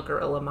want to call a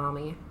gorilla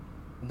mommy?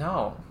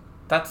 No,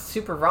 that's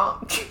super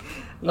wrong.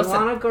 You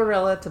want a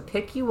gorilla to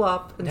pick you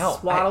up and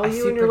swaddle I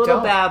you in your super little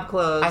don't. bab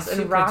clothes I and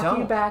super rock don't.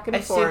 you back and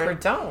I forth. super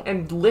don't.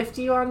 And lift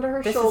you onto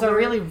her This shoulder. is a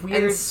really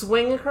weird. And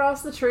swing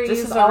across the trees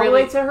This is all a the way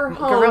really- to her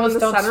home gorillas in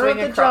the don't center of swing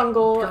the across-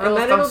 jungle. gorillas And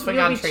then don't you'll swing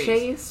be on trees.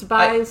 chased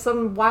by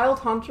some wild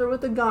hunter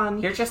with a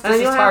gun. You're just and then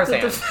this you'll is have to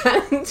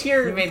Tarzan. defend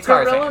your You made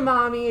gorilla Tarzan.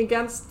 mommy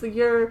against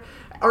your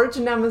arch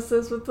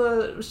nemesis with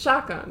a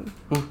shotgun.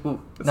 Ooh,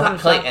 It's not not a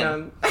Clayton.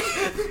 shotgun.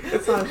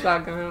 It's not a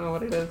shotgun. I don't know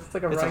what it is. It's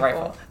like a It's rifle. a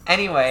rifle.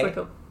 Anyway, It's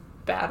like a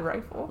bad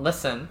rifle.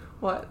 listen,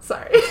 What?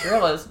 Sorry.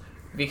 gorillas,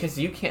 because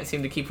you can't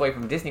seem to keep away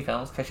from Disney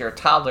films because you're a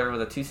toddler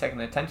with a 2-second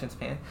attention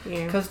span.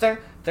 Yeah. Because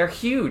they're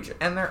huge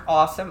and they're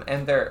awesome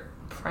and they're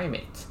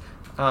primates.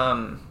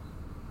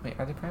 Wait,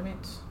 are they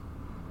primates?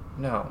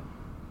 No.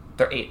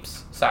 They're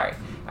apes. Sorry.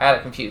 I got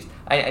it confused.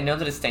 I know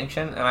the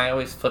distinction, and I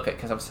always flip it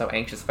because I'm so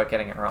anxious about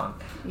getting it wrong.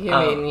 You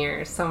mean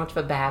you're so much of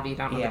a bab you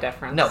don't know the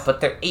difference? No, but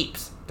they're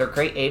apes. They're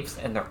great apes,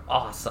 and they're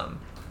awesome.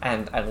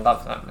 And I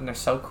love them, and they're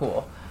so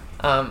cool.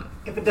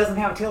 If it doesn't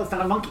have a tail, it's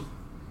not a monkey.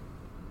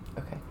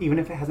 Okay. Even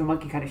if it has a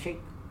monkey kind of shape.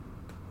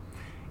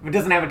 If it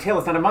doesn't have a tail,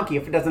 it's not a monkey.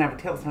 If it doesn't have a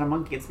tail, it's not a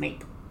monkey. It's an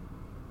ape.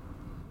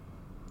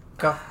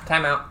 Go.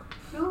 Time out.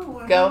 No,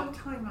 I Go. want a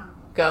timeout.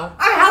 Go.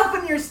 I'm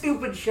helping your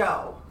stupid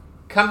show.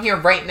 Come here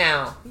right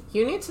now.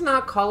 You need to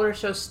not call her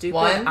so stupid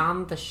 1,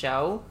 on the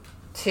show.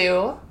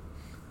 2.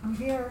 I'm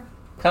here.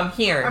 Come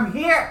here. I'm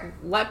here.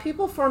 Let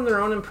people form their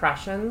own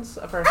impressions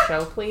of our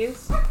show,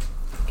 please.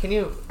 Can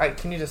you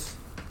just...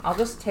 I'll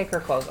just take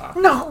her clothes off.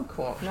 No.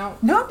 Cool. No.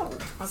 No.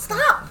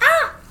 Stop.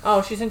 Ah.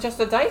 Oh, she's in just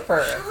a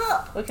diaper. Shut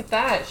up. Look at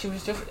that. She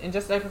was just in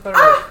just a diaper. Put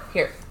her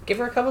Here, give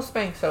her a couple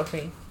spanks,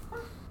 Sophie.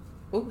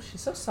 Ooh,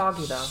 she's so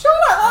soggy though. Shut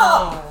up.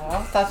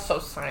 Oh, that's so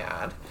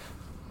sad.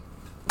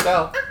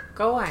 Go.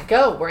 Go away.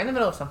 Go. We're in the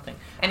middle of something.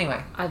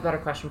 Anyway. I have a better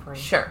question for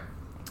you. Sure.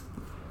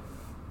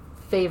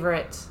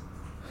 Favorite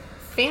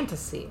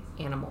fantasy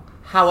animal.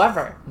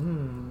 However,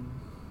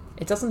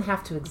 it doesn't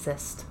have to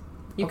exist.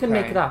 You can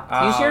Okay. make it up.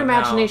 Use your Oh,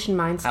 imagination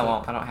no. mindscape. I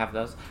won't. I don't have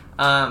those.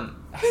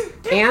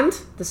 And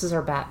this is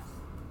our bet.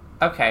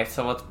 Okay,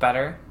 so what's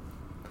better?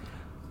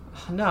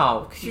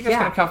 No, because you're just Yeah.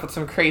 gonna come up with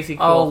some crazy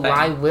cool thing.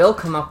 I will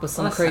come up with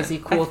some Listen, crazy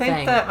cool I think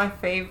thing. that my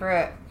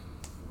favorite.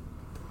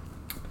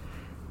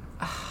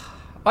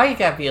 Why you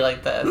gotta be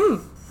like this?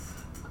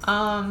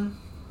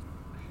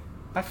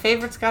 My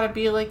favorite's gotta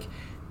be like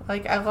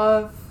I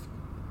love.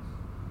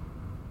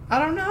 I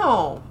don't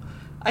know.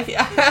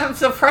 I'm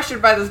so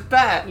pressured by this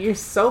bet. You're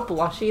so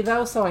blushy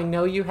though, so I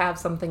know you have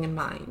something in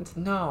mind.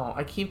 No,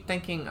 I keep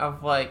thinking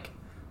of like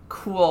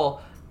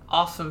cool,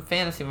 awesome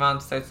fantasy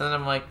monsters, and then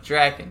I'm like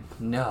dragon.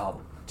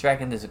 No,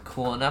 dragon isn't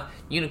cool enough.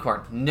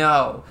 Unicorn.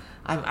 No,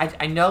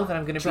 I know that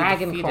I'm gonna be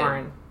defeated.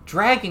 Dragoncorn.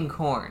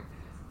 Dragoncorn.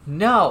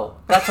 No,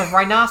 that's a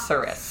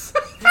rhinoceros.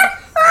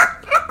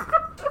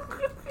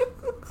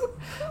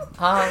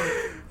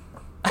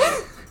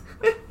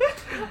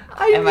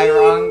 Am I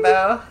wrong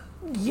though?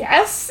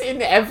 Yes,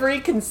 in every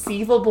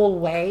conceivable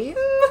way.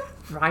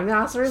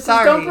 Rhinoceroses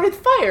Sorry. don't breathe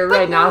fire.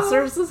 But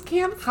Rhinoceroses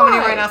can't How fly.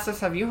 many rhinoceros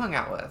have you hung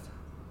out with?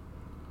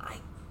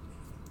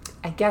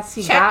 I guess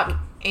you Check got...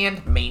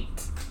 and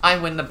mate. I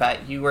win the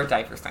bet. You wear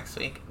diapers next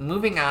week.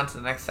 Moving on to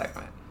the next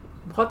segment.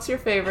 What's your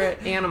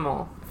favorite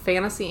animal?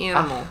 Fantasy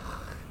animal.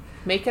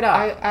 Make it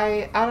up.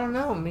 I don't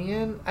know,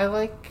 man. I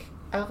like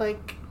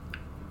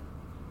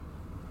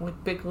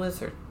big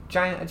lizard.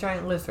 A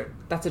giant lizard.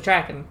 That's a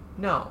dragon.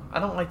 No, I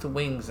don't like the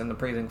wings and the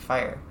breathing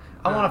fire.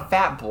 I want a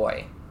fat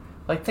boy.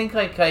 Like think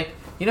like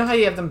you know how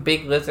you have them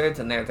big lizards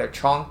and they're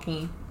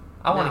chonky?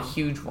 I want a No.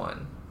 huge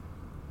one.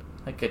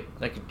 Like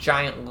a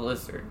giant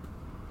lizard.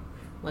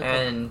 Like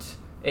And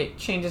it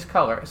changes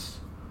colors.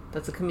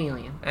 that's a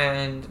chameleon.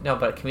 And no,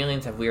 but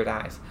chameleons have weird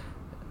eyes.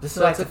 This is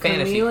So like it's a a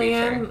fantasy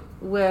chameleon creature.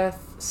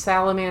 with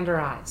salamander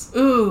eyes.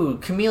 Ooh,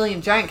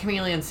 giant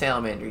chameleon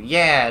salamander.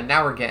 Yeah,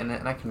 now we're getting it,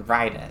 and I can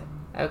ride it.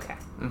 Okay,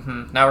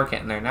 Now we're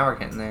getting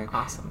there.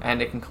 awesome.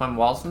 And it can climb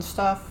walls and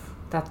stuff.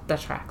 That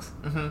tracks.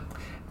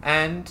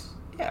 And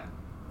yeah,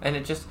 and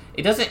it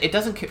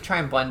doesn't try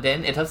and blend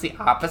in. It does the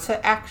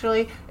opposite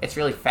actually. It's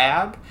really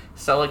fab.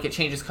 So like it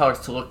changes colors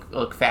to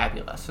look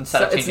fabulous instead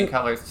So of it's changing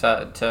colors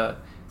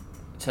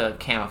to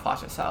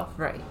camouflage itself.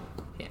 Right.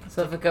 Yeah.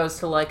 So if it goes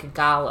to like a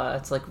gala,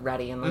 it's like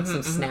ready and like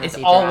some snazzy. It's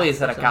always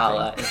dress at or a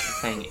gala. something.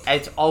 Is the thing.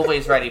 It's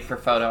always ready for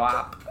photo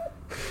op.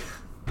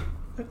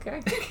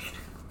 Okay.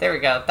 There we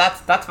go.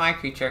 That's my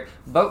creature.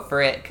 Vote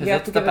for it because You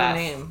have it's to the give it a best.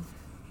 name.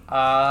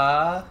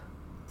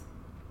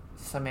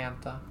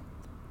 Samantha.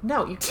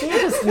 No, you can't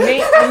just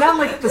name. I meant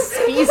like the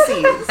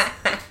species.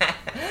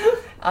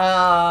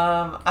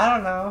 I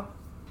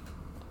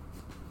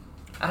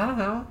don't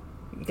know.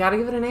 You gotta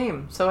give it a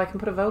name so I can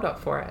put a vote up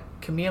for it.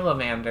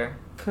 Camelamander.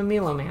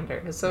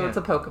 Camelomander. So Yeah. it's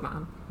a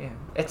Pokemon. Yeah.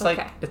 It's Okay.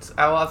 like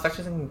I was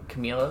actually thinking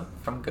Camila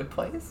from Good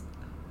Place.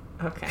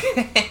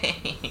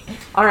 Okay.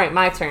 All right,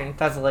 my turn.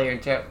 That's a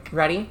layered joke.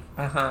 Ready?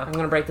 Uh-huh. I'm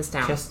gonna break this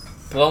down. Just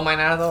blow mine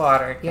out of the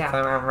water. 'Cause Yeah.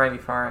 I'm ready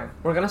for it.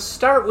 We're gonna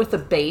start with a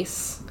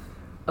base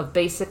of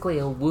basically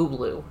a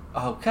Wooloo.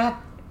 Oh god.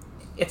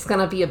 It's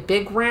gonna be a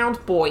big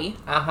round boy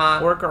Uh-huh.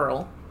 or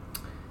girl,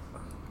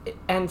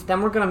 and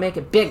then we're gonna make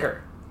it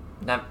bigger.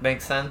 That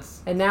makes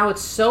sense. And now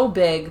it's so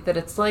big that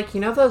it's like, you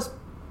know those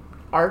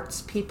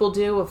arts people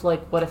do of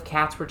like, what if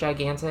cats were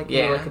gigantic and you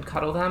Yeah. like could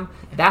cuddle them?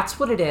 That's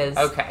what it is.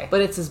 Okay.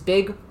 But it's this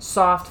big,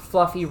 soft,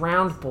 fluffy,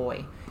 round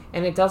boy,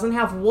 and it doesn't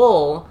have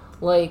wool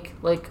like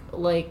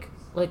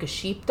a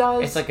sheep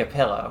does. It's like a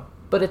pillow.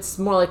 but it's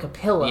more like a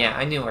pillow. Yeah,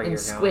 I knew where and you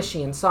were going.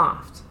 squishy and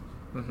soft.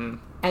 Mm-hmm.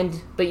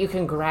 But you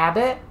can grab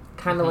it,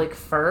 kind of like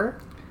fur,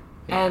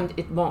 Yeah. and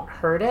it won't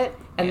hurt it,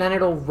 and Yeah. then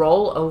it'll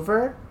roll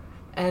over,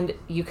 and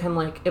you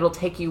can it'll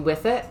take you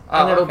with it,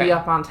 Oh, and it'll okay. be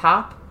up on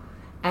top,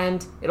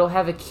 and it'll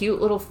have a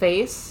cute little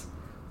face.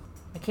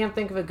 I can't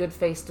think of a good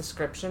face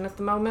description at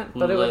the moment,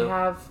 but it would Wooloo.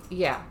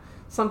 have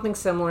something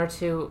similar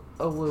to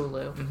a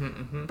Wooloo.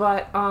 Mm-hmm.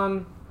 But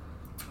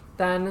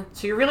then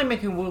So you're really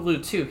making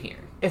Wooloo 2 here.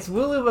 it's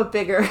Wooloo but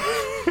bigger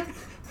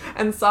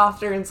and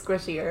softer and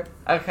squishier.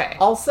 Okay.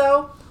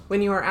 Also,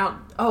 when you are out,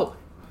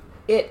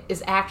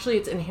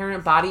 its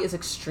inherent body is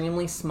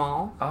extremely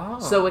small. Oh.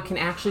 So it can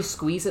actually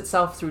squeeze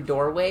itself through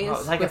doorways. Oh,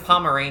 it's like with- a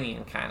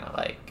Pomeranian kind of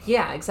like.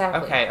 Yeah,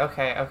 exactly.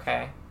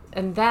 Okay.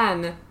 And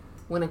then,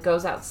 when it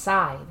goes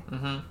outside,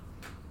 Mm-hmm.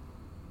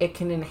 it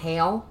can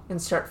inhale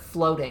and start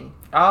floating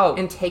Oh,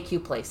 and take you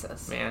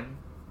places. man.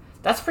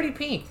 That's pretty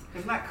pink.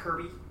 Isn't that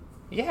Kirby?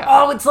 Yeah.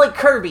 Oh, it's like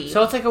Kirby.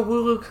 So it's like a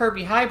Wooloo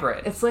Kirby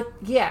hybrid. it's like,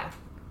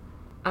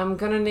 I'm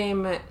gonna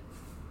name it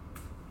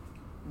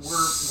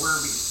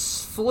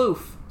Werby.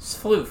 Sfloof.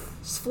 Sfloof.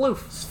 Sfloof.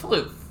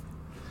 Sfloof.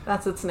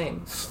 That's its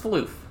name.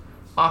 Sfloof.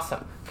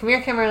 Awesome. Come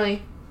here,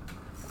 Kimberly.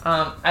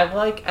 I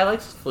like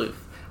Sfloof.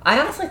 I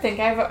honestly think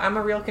I'm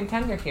a real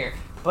contender here,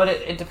 but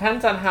it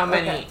depends on how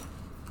many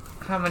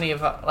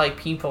Okay. of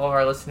people of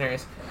our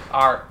listeners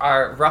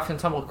are rough and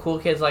tumble cool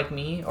kids like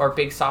me or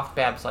big soft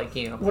babs like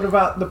you. What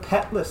about the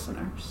pet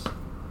listeners?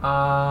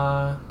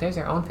 There's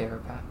your own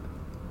favorite pet.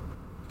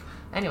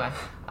 Anyway,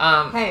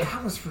 Hey,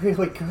 That was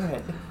really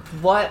good.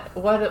 what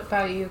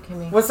about you,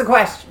 Kimmy? What's the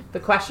question? The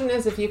question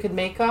is, if you could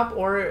make up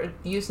or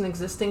use an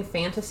existing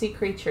fantasy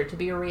creature to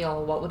be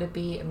real, what would it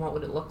be and what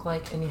would it look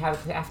like? And you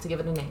have to give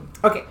it a name.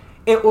 Okay,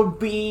 It would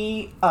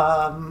be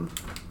a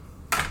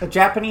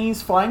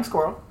Japanese flying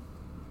squirrel.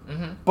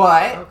 Mm-hmm.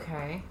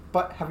 Okay.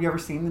 But have you ever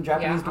seen the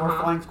Japanese Yeah, dwarf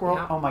uh-huh. flying squirrel?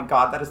 Yeah. Oh my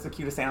god, that is the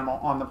cutest animal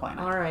on the planet.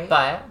 All right.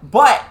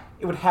 But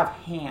It would have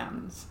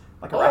hands.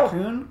 Like a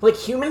raccoon. Like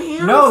human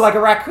hands? No, like a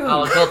raccoon. Oh,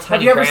 like little Have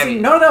tiny you ever grabby.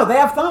 seen? No, they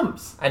have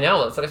thumbs. I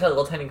know, it's like I said, a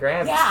little tiny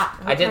grab. Yeah.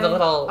 I did the Okay.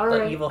 little All the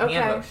right. evil Okay.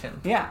 hand motion.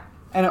 Yeah,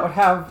 and it would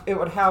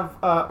have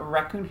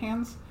raccoon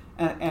hands,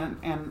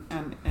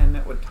 and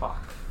it would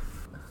talk,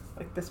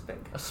 like this big.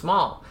 A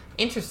small.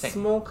 Interesting.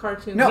 Small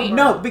cartoon.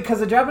 No, because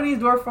the Japanese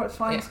dwarf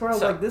flying Yeah, squirrel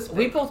is so like this big.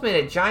 we both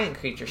made a giant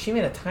creature. She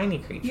made a tiny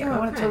creature.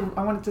 Yeah, Okay.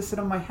 I wanted to sit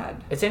on my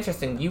head. It's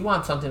interesting. You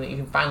want something that you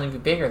can finally be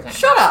bigger than.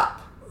 Shut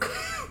up.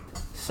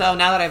 So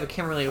now that I have a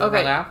Kimberly over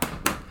Okay. my lap.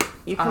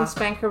 You can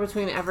spank her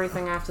between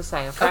everything I have to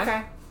say,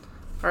 okay?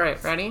 All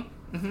right, ready?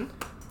 Mm-hmm.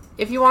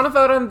 If you want to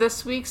vote on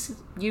this week's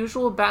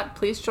usual bet,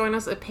 please join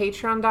us at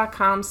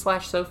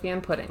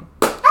patreon.com/SophieandPudding.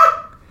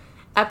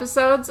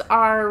 Episodes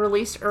are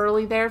released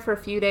early there for a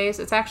few days.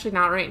 It's actually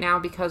not right now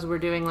because we're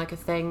doing like a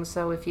thing,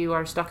 so if you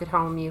are stuck at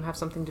home, you have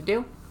something to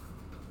do.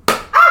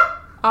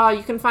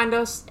 You can find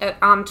us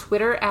on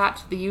Twitter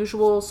at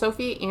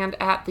TheUsualSophie and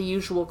at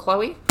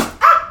TheUsualChloe.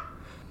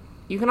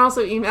 You can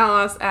also email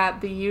us at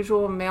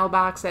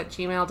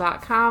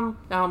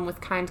theusualmailbox@gmail.com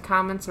with kind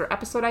comments or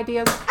episode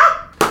ideas.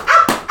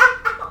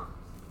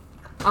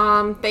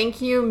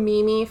 Thank you,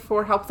 Mimi,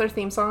 for help with our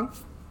theme song.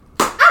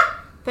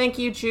 Thank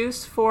you,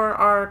 Juice, for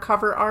our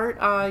cover art.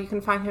 You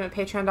can find him at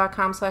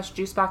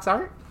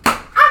patreon.com/juiceboxart.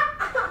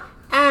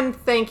 And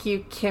thank you,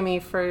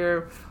 Kimmy, for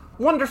your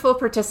wonderful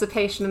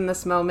participation in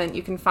this moment.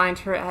 You can find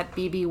her at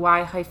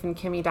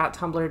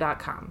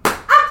bby-kimmy.tumblr.com.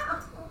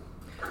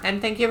 And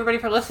thank you everybody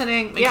for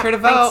listening. Make Yeah, sure to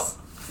vote. thanks.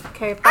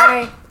 Okay,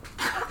 bye.